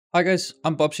Hi guys,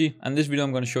 I'm Bobsi, and in this video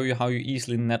I'm going to show you how you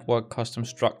easily network custom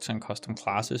structs and custom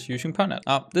classes using PurrNet.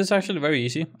 Now, this is actually very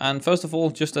easy, and first of all,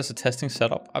 just as a testing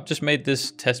setup, I've just made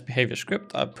this test behavior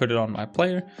script. I've put it on my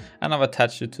player, and I've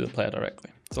attached it to the player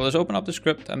directly. So let's open up the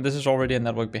script, and this is already a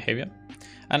network behavior.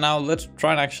 And now let's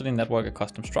try and actually network a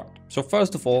custom struct. So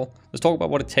first of all, let's talk about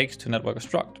what it takes to network a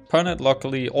struct. PurrNet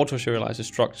luckily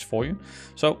auto-serializes structs for you,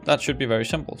 so that should be very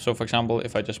simple. So for example,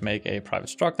 if I just make a private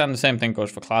struct, and the same thing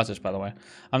goes for classes, by the way,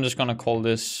 I'm just gonna call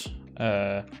this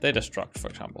data struct, for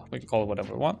example. We can call it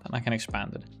whatever we want, and I can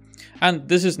expand it. And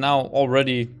this is now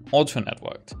already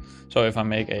auto-networked. So if I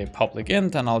make a public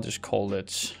int, and I'll just call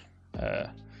it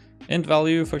int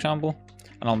value, for example,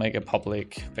 and I'll make a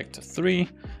public vector3,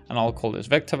 and I'll call this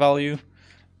vector value.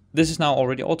 This is now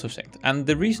already auto-synced. And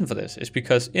the reason for this is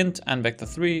because int and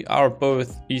vector3 are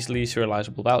both easily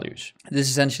serializable values. This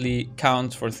essentially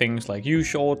counts for things like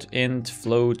ushort, int,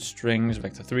 float, strings,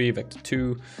 vector3,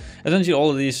 vector2, essentially all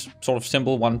of these sort of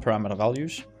simple one parameter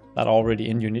values that are already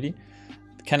in Unity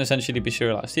can essentially be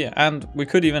serialized here. And we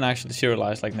could even actually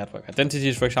serialize like network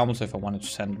identities, for example. So if I wanted to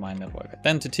send my network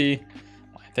identity,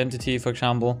 for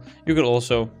example, you could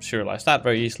also serialize that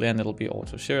very easily and it'll be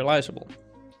auto serializable.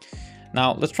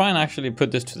 Now let's try and actually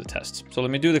put this to the test. So let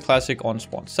me do the classic on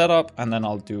spawn setup, and then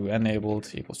I'll do enabled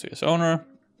equals to its owner.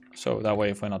 So that way,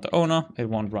 if we're not the owner, it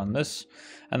won't run this.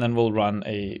 And then we'll run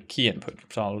a key input.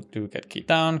 So I'll do get key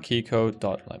down, key code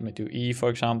dot, let me do E, for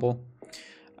example.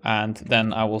 And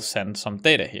then I will send some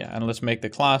data here, and let's make the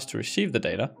class to receive the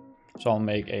data. So I'll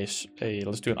make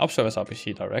let's do an observers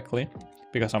RPC directly.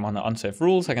 Because I'm on the unsafe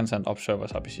rules, I can send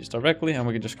observers RPCs directly, and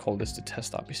we can just call this the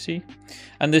test RPC.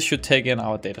 And this should take in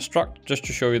our data struct, just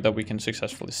to show you that we can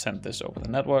successfully send this over the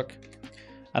network.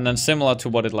 And then similar to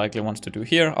what it likely wants to do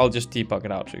here, I'll just debug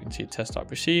it out. So you can see test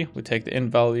RPC, we take the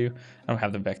int value, and we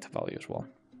have the vector value as well.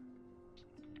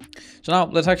 So now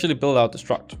let's actually build out the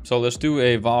struct. So let's do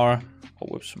a var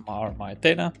my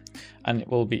data, and it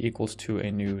will be equals to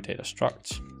a new data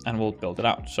struct, and we'll build it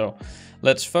out. So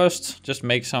let's first just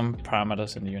make some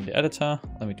parameters in the Unity editor.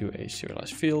 Let me do a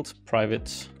serialized field,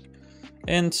 private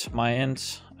int, my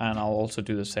int, and I'll also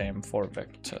do the same for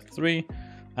vector3,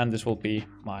 and this will be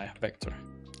my vector.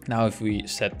 Now if we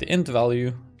set the int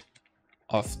value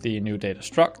of the new data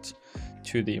struct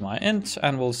to the my int,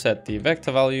 and we'll set the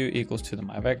vector value equals to the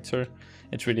my vector.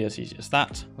 It's really as easy as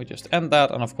that. We just end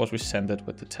that, and of course we send it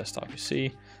with the test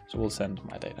RPC. So we'll send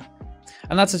my data.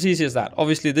 And that's as easy as that.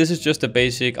 Obviously, this is just a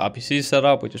basic RPC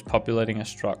setup, which is populating a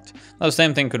struct. Now the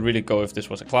same thing could really go if this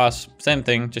was a class. Same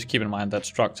thing, just keep in mind that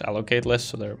structs allocate less,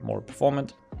 so they're more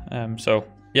performant. So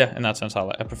yeah, in that sense,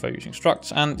 I prefer using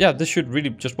structs. And yeah, this should really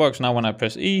just work. So now when I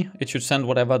press E, it should send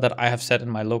whatever that I have set in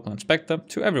my local inspector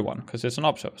to everyone, because it's an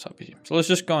observers RPC. So let's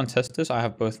just go and test this. I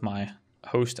have both my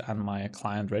host and my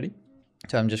client ready.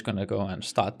 So I'm just going to go and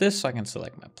start this. I can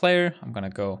select my player. I'm going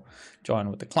to go join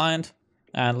with the client.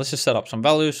 And let's just set up some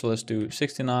values. So let's do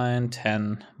 69,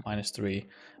 10, -3,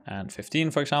 and 15,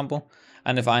 for example.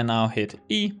 And if I now hit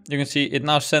E, you can see it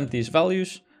now sent these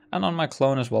values. And on my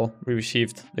clone as well, we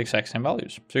received the exact same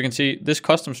values. So you can see this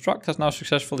custom struct has now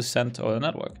successfully sent over the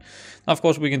network. Now, of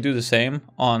course, we can do the same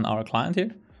on our client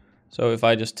here. So if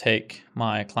I just take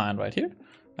my client right here,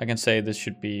 I can say this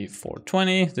should be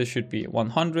 420, this should be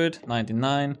 100,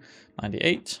 99,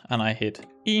 98, and I hit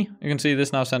E. You can see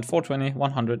this now sent 420,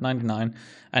 100, 99,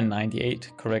 and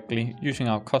 98 correctly using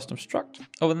our custom struct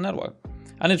over the network.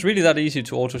 And it's really that easy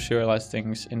to auto-serialize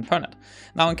things in PurrNet.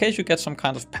 Now, in case you get some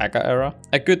kind of packer error,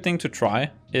 a good thing to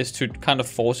try is to kind of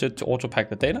force it to auto-pack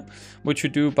the data, which you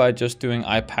do by just doing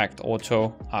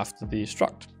IPackedAuto after the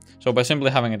struct. So by simply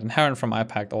having it inherent from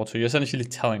IPackedAuto, you're essentially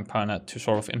telling PurrNet to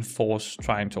sort of enforce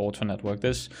trying to auto-network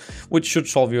this, which should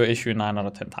solve your issue 9 out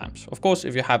of 10 times. Of course,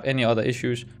 if you have any other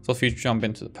issues, feel free to jump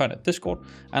into the PurrNet Discord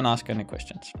and ask any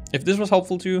questions. If this was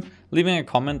helpful to you, leaving a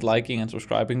comment, liking, and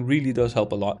subscribing really does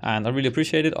help a lot, and I really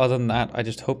appreciate it. Other than that, I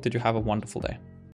just hope that you have a wonderful day.